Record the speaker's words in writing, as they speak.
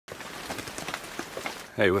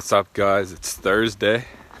Hey, what's up guys? It's Thursday,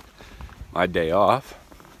 my day off.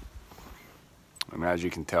 And as you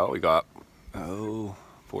can tell, we got 4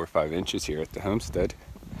 or 5 inches here at the homestead.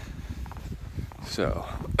 So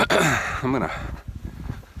I'm gonna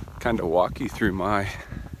kind of walk you through my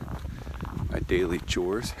daily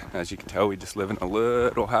chores. As you can tell, we just live in a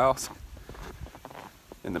little house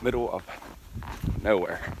in the middle of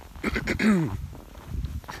nowhere. I'm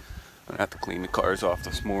gonna have to clean the cars off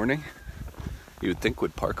this morning. You would think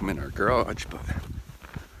we'd park them in our garage, but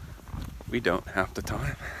we don't have the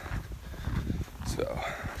time. So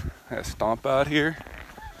I gotta stomp out here,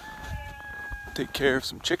 take care of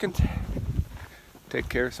some chickens, take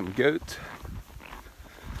care of some goats.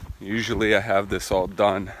 Usually I have this all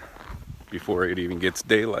done before it even gets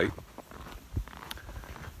daylight.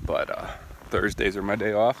 But Thursdays are my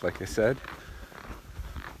day off, like I said.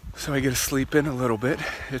 So I get to sleep in a little bit.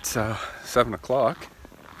 It's 7 o'clock.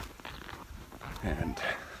 And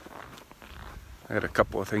I got a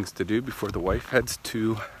couple of things to do before the wife heads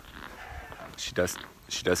to, she does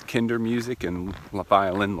kinder music and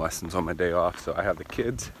violin lessons on my day off, so I have the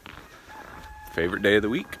kids. Favorite day of the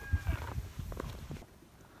week.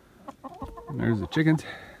 And there's the chickens.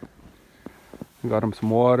 I got them some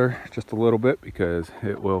water, just a little bit because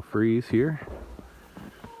it will freeze here.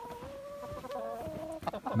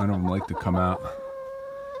 None of them like to come out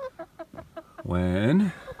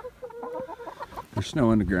when there's snow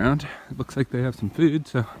on the ground. It looks like they have some food,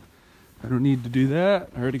 so I don't need to do that.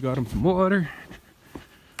 I already got them some water.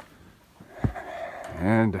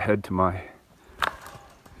 And head to my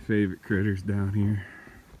favorite critters down here,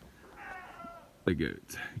 the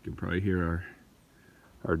goats. You can probably hear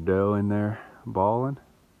our doe in there bawling.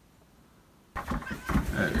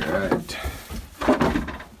 Alright.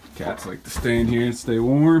 Cats like to stay in here and stay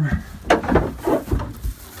warm. Grab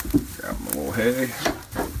them a little hay.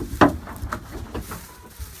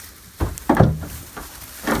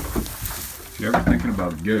 If you're ever thinking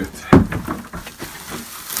about goats,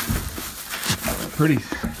 pretty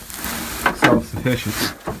self-sufficient.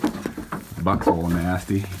 The buck's a little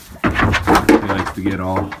nasty. He likes to get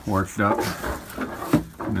all worked up.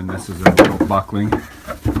 And then this is a little buckling.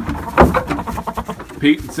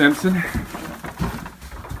 Pete and Simpson.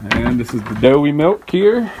 And this is the doughy milk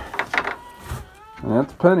here. And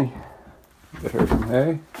that's Penny. Get her some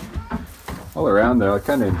hay. All around though, I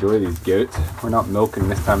kind of enjoy these goats. We're not milking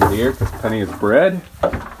this time of the year because Penny is bred.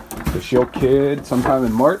 So she'll kid sometime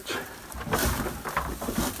in March.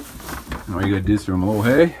 And all you gotta do is throw them a little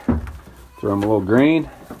hay, throw them a little grain,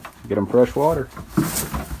 get them fresh water.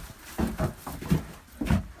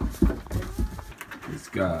 These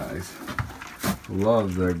guys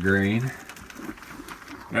love their grain.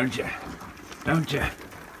 Don't ya? Don't ya?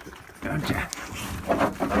 Don't ya?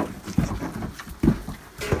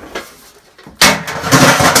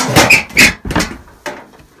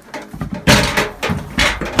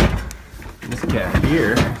 This cat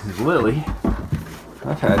here is Lily.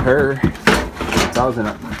 I've had her since I was in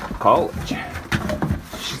college.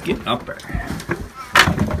 She's getting up there.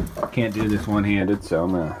 Can't do this one-handed, so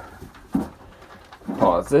I'm gonna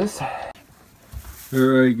pause this.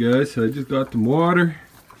 Alright guys, so I just got some water.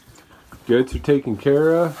 Goats are taken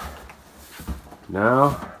care of.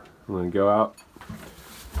 Now I'm gonna go out,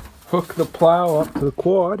 hook the plow up to the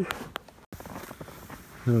quad.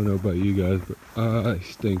 I don't know about you guys, but I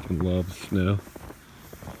stinking love snow.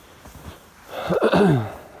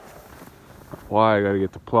 Why I gotta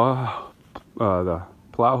get the plow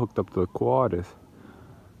hooked up to the quad is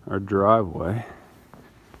our driveway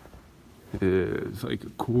is like a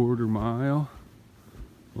 1/4 mile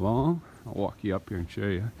long. I'll walk you up here and show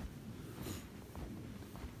you.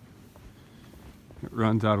 It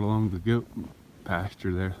runs out along the goat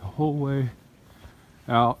pasture there the whole way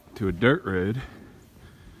out to a dirt road,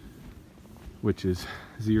 which is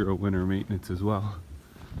 0 winter maintenance as well.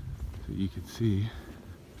 So you can see.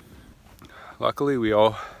 Luckily we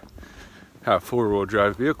all have 4-wheel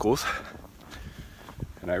drive vehicles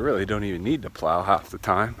and I really don't even need to plow half the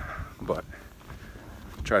time, but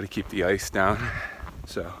I try to keep the ice down.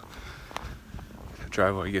 So the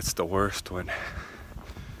driveway gets the worst when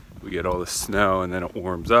we get all the snow and then it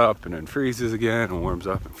warms up and then freezes again and warms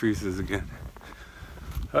up and freezes again.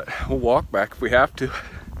 But we'll walk back if we have to.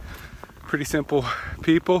 Pretty simple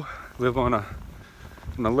people, live in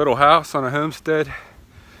a little house on a homestead.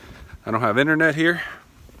 I don't have internet here.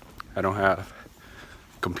 I don't have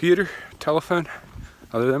computer, telephone,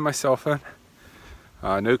 other than my cell phone.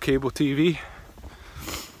 No cable TV.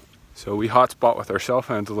 So we hotspot with our cell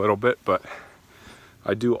phones a little bit, but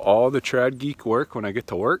I do all the Tradgeek work when I get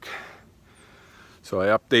to work. So I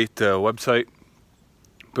update the website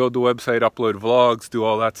build the website, upload vlogs, do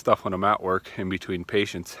all that stuff when I'm at work in between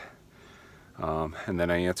patients. And then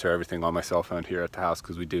I answer everything on my cell phone here at the house,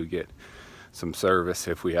 because we do get some service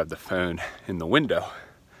if we have the phone in the window.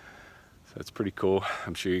 So it's pretty cool.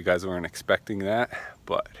 I'm sure you guys weren't expecting that,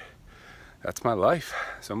 but that's my life.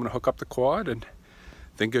 So I'm gonna hook up the quad and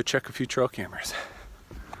then go check a few trail cameras.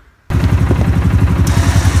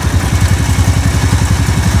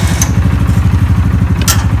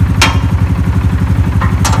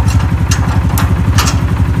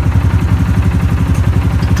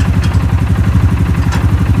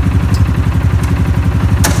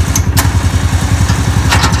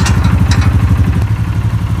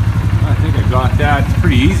 It's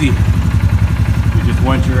pretty easy. You just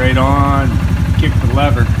winch it right on, kick the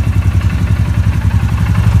lever.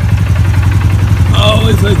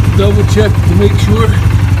 Always like to double check to make sure the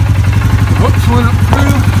hooks went up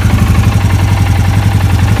through.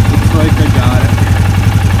 Looks like I got it.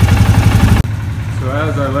 So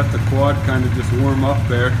as I let the quad kind of just warm up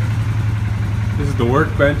there, this is the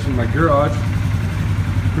workbench in my garage.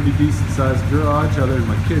 Pretty decent sized garage, other than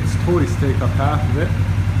my kids' toys take up half of it.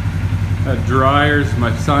 Dryers,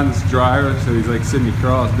 my son's dryer, so he's like Sidney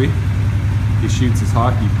Crosby. He shoots his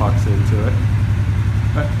hockey pucks into it.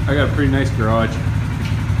 I got a pretty nice garage.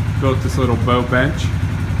 Built this little bow bench.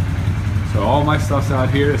 So all my stuff's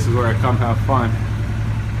out here. This is where I come have fun.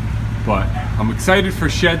 But I'm excited for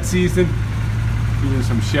shed season. These are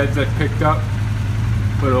some sheds I picked up.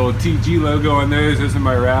 Put a little TG logo on those. Those are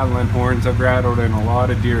my rattling horns. I've rattled in a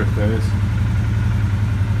lot of deer with those.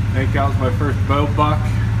 I think that was my first bow buck.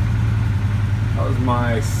 That was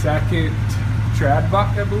my second trad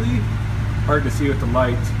buck, I believe. Hard to see with the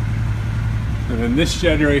lights. And then this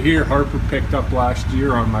shed right here, Harper picked up last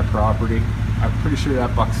year on my property. I'm pretty sure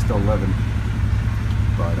that buck's still living.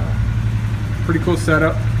 But pretty cool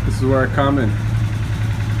setup. This is where I come and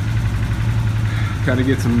kind of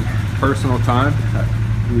get some personal time. I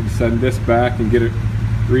need to send this back and get it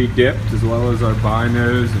re-dipped, as well as our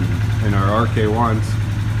binos and our RK1s.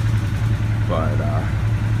 But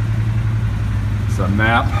it's a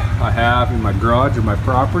map I have in my garage of my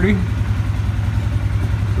property.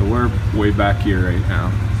 So we're way back here right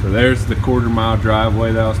now. So there's the quarter-mile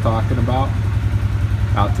driveway that I was talking about,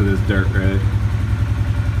 out to this dirt road.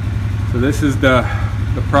 So this is the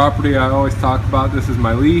property I always talk about. This is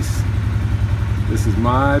my lease. This is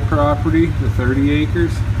my property, the 30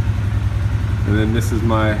 acres. And then this is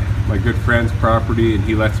my good friend's property, and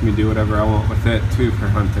he lets me do whatever I want with it too for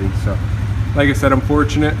hunting. So like I said, I'm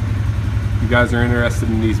fortunate. If you guys are interested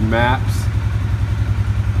in these maps,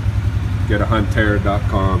 go to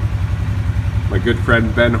huntterra.com. My good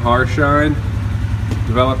friend Ben Harshine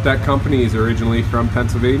developed that company. He's originally from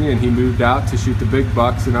Pennsylvania, and he moved out to shoot the big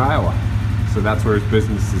bucks in Iowa. So that's where his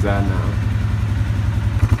business is at now.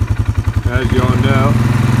 As you all know,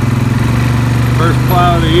 first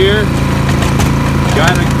plow of the year,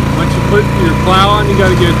 once you put your plow on, you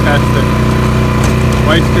gotta get it tested.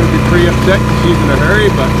 Wife's gonna be pretty upset because she's in a hurry,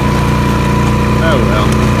 but oh well,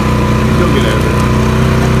 she'll get over it.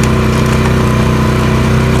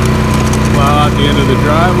 Plow out the end of the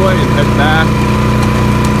driveway and head back.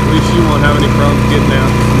 At least she won't have any problems getting out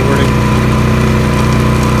this morning.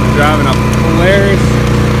 I'm driving a Polaris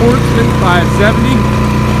Sportsman 570.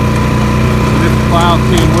 This plow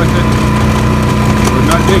came with it. Well,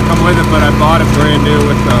 not didn't come with it, but I bought it brand new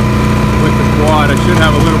with the quad. I should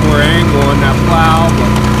have a little more angle on that plow,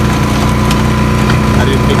 but I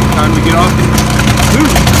didn't take the time to get off. Ooh.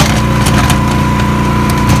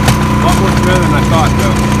 A lot more smooth than I thought,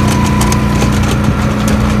 though.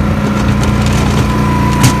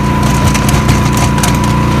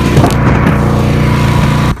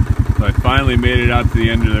 So I finally made it out to the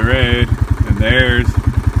end of the road, and there's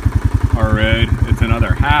our road. It's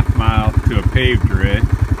another half mile to a paved road.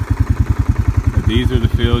 But these are the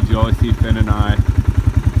fields. You always see Finn and I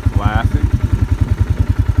laughing.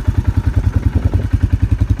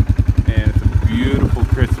 And it's a beautiful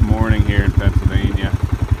crisp morning here in Pennsylvania.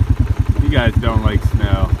 If you guys don't like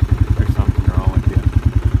snow, there's something wrong with you.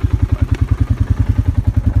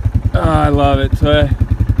 But, I love it. So I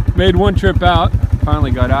made one trip out.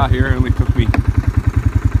 Finally got out here. It only took me a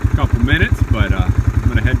couple minutes, but I'm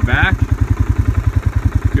gonna head back,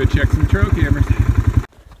 go check some trail cameras.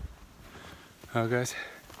 Oh guys,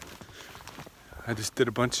 I just did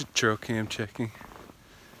a bunch of trail cam checking.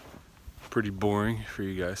 Pretty boring for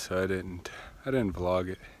you guys, so I didn't vlog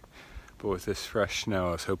it. But with this fresh snow,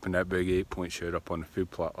 I was hoping that big 8-point showed up on the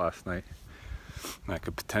food plot last night, and I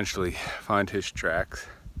could potentially find his tracks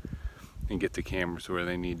and get the cameras where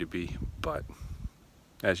they need to be. But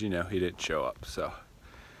as you know, he didn't show up, so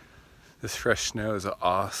This fresh snow is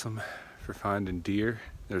awesome for finding deer.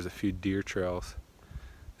 There's a few deer trails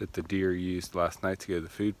that the deer used last night to go to the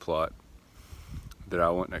food plot that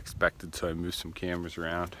I wasn't expected, so I moved some cameras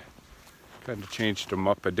around. Kind of changed them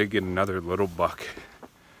up. I did get another little buck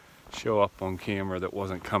show up on camera that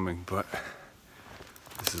wasn't coming, but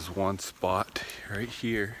this is one spot right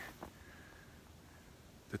here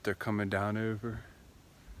that they're coming down over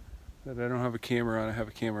that I don't have a camera on. I have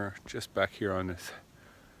a camera just back here on this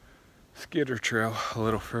skidder trail a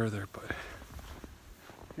little further, but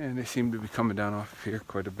and they seem to be coming down off of here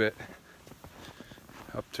quite a bit.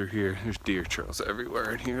 Up through here, there's deer trails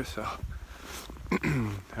everywhere in here, so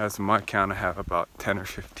as of my count, I have about 10 or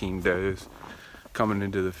 15 does coming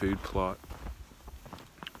into the food plot.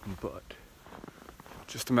 But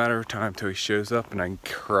just a matter of time till he shows up and I can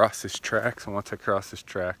cross his tracks, and once I cross his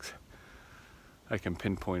tracks, I can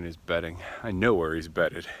pinpoint his bedding. I know where he's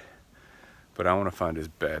bedded, but I want to find his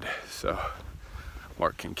bed so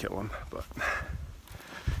Mark can kill him. But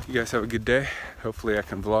you guys have a good day. Hopefully I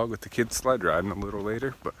can vlog with the kids sled riding a little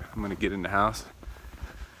later, but I'm gonna get in the house,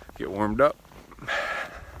 get warmed up.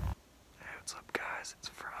 Hey, what's up guys? It's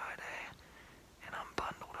Friday and I'm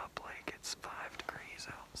bundled up like it's 5 degrees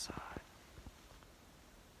outside.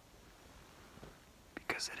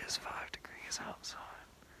 Because it is 5 degrees outside.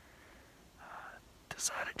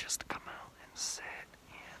 Decided just to come out and sit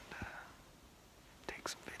and take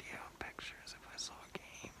some video and pictures if I saw a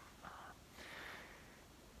game,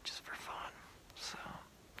 just for fun. So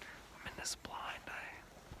I'm in this blind I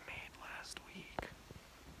made last week,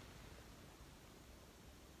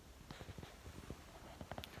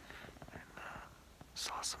 and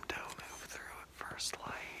saw some doe move through at first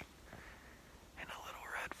light, and a little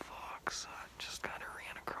red fox just kind of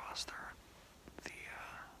ran across the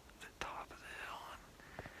top of the hill, and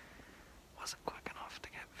wasn't quick enough to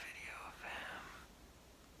get video of him.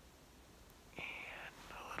 And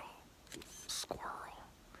a little squirrel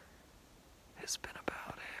has been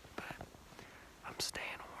about it, but I'm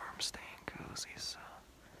staying warm, staying cozy, so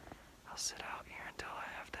I'll sit out here until I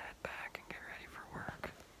have to head back and get ready for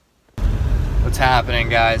work. What's happening,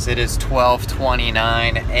 guys? It is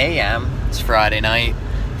 12:29 a.m. It's Friday night.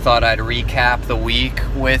 Thought I'd recap the week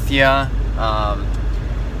with ya.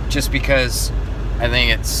 Just because I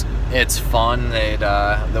think it's fun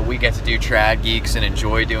that we get to do Tradgeeks and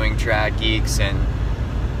enjoy doing Tradgeeks and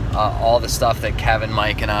all the stuff that Kevin,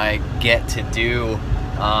 Mike, and I get to do.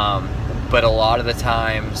 But a lot of the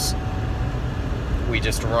times we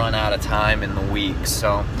just run out of time in the week.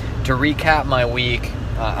 So to recap my week,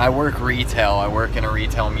 I work retail. I work in a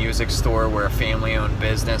retail music store. We're a family-owned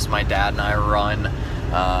business. My dad and I run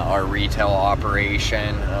our retail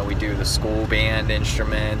operation. We do the school band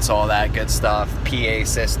instruments, all that good stuff, PA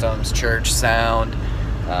systems, church sound,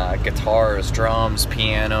 guitars, drums,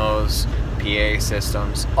 pianos, PA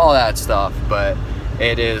systems, all that stuff. But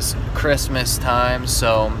it is Christmas time,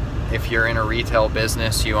 so if you're in a retail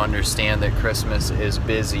business, you understand that Christmas is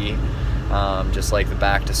busy, just like the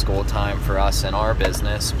back to school time for us in our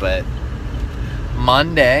business. But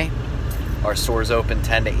Monday, our store's open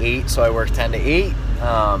 10 to 8, so I work 10 to 8.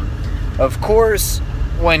 Of course,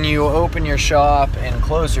 when you open your shop and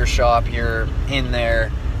close your shop, you're in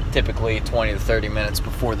there typically 20 to 30 minutes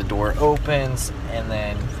before the door opens, and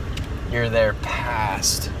then you're there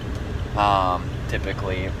past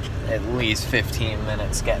typically at least 15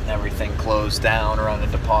 minutes getting everything closed down,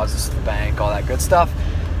 running deposits to the bank, all that good stuff.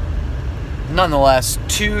 Nonetheless,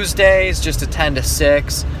 Tuesdays just a 10 to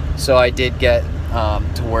 6, so I did get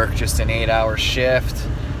to work just an 8-hour shift.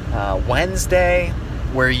 Wednesday,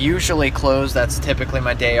 we're usually closed. That's typically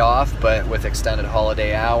my day off, but with extended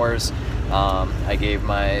holiday hours, I gave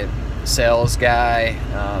my sales guy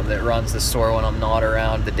that runs the store when I'm not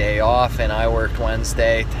around the day off, and I worked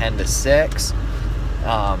Wednesday 10 to 6,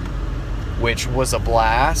 which was a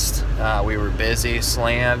blast. We were busy,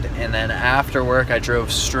 slammed, and then after work I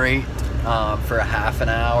drove straight for a half an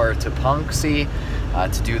hour to Punxsutawney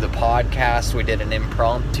to do the podcast. We did an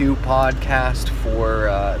impromptu podcast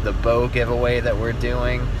for the bow giveaway that we're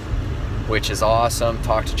doing, which is awesome.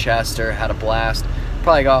 Talked to Chester, had a blast.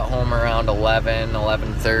 Probably got home around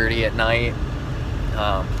 11:30 at night.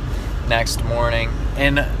 Next morning,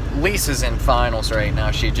 and Lisa's in finals right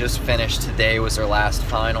now. She just finished today, was her last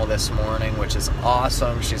final this morning, which is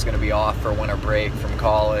awesome. She's going to be off for winter break from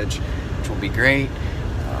college, which will be great.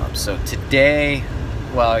 So today,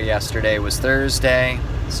 well, yesterday was Thursday,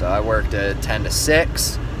 so I worked at 10 to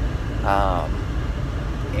 6,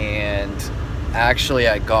 and actually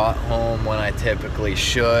I got home when I typically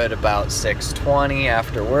should, about 6:20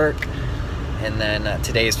 after work. And then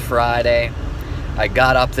today's Friday. I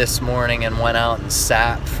got up this morning and went out and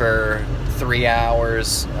sat for 3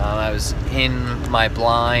 hours. I was in my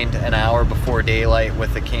blind an hour before daylight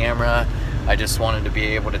with the camera. I just wanted to be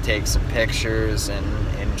able to take some pictures and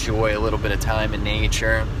enjoy a little bit of time in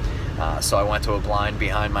nature. So I went to a blind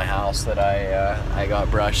behind my house that I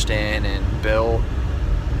got brushed in and built.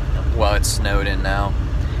 Well, it's snowed in now,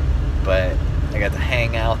 but I got to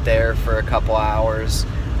hang out there for a couple hours.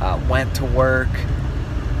 Went to work,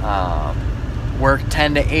 worked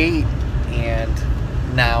 10 to 8,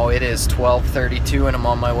 and now it is 12:32 and I'm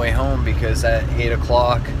on my way home because at 8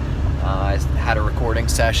 o'clock I had a recording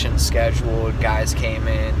session scheduled. Guys came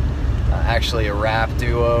in, actually a rap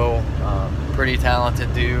duo, pretty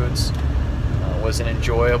talented dudes. Was an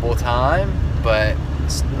enjoyable time, but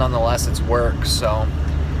nonetheless it's work. So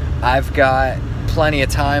I've got plenty of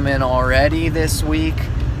time in already this week.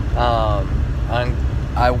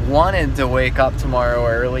 I wanted to wake up tomorrow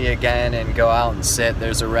early again and go out and sit.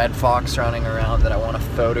 There's a red fox running around that I want to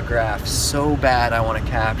photograph so bad. I want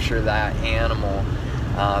to capture that animal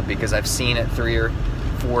because I've seen it 3 or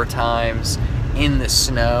 4 times in the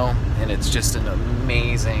snow, and it's just an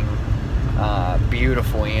amazing,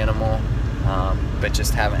 beautiful animal, but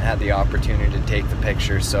just haven't had the opportunity to take the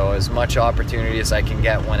picture. So as much opportunity as I can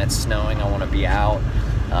get when it's snowing, I want to be out.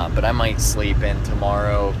 But I might sleep in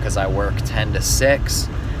tomorrow because I work 10 to 6,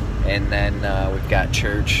 and then we've got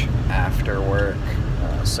church after work,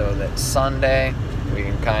 so that Sunday we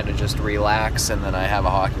can kind of just relax, and then I have a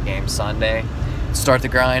hockey game Sunday. Start the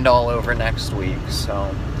grind all over next week.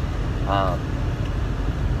 So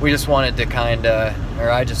we just wanted to kind of, or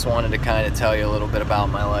I just wanted to kind of tell you a little bit about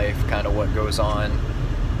my life, kind of what goes on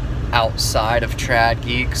outside of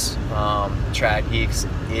Tradgeeks. Tradgeeks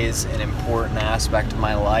is an important aspect of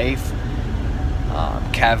my life.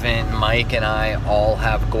 Kevin, Mike, and I all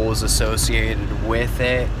have goals associated with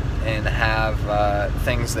it and have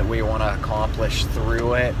things that we want to accomplish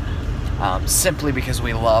through it, simply because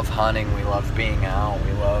we love hunting, we love being out,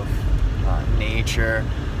 we love nature,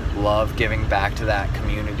 love giving back to that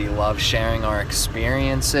community, love sharing our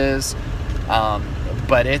experiences.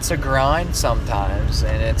 But it's a grind sometimes,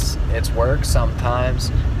 and it's work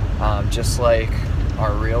sometimes, just like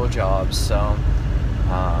our real jobs. So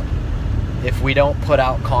if we don't put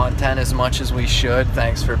out content as much as we should,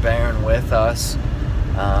 thanks for bearing with us.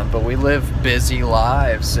 But we live busy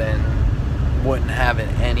lives and wouldn't have it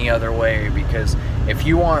any other way, because if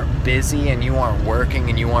you aren't busy and you aren't working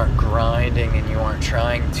and you aren't grinding and you aren't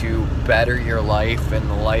trying to better your life and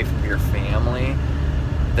the life of your family,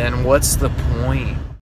 then what's the point?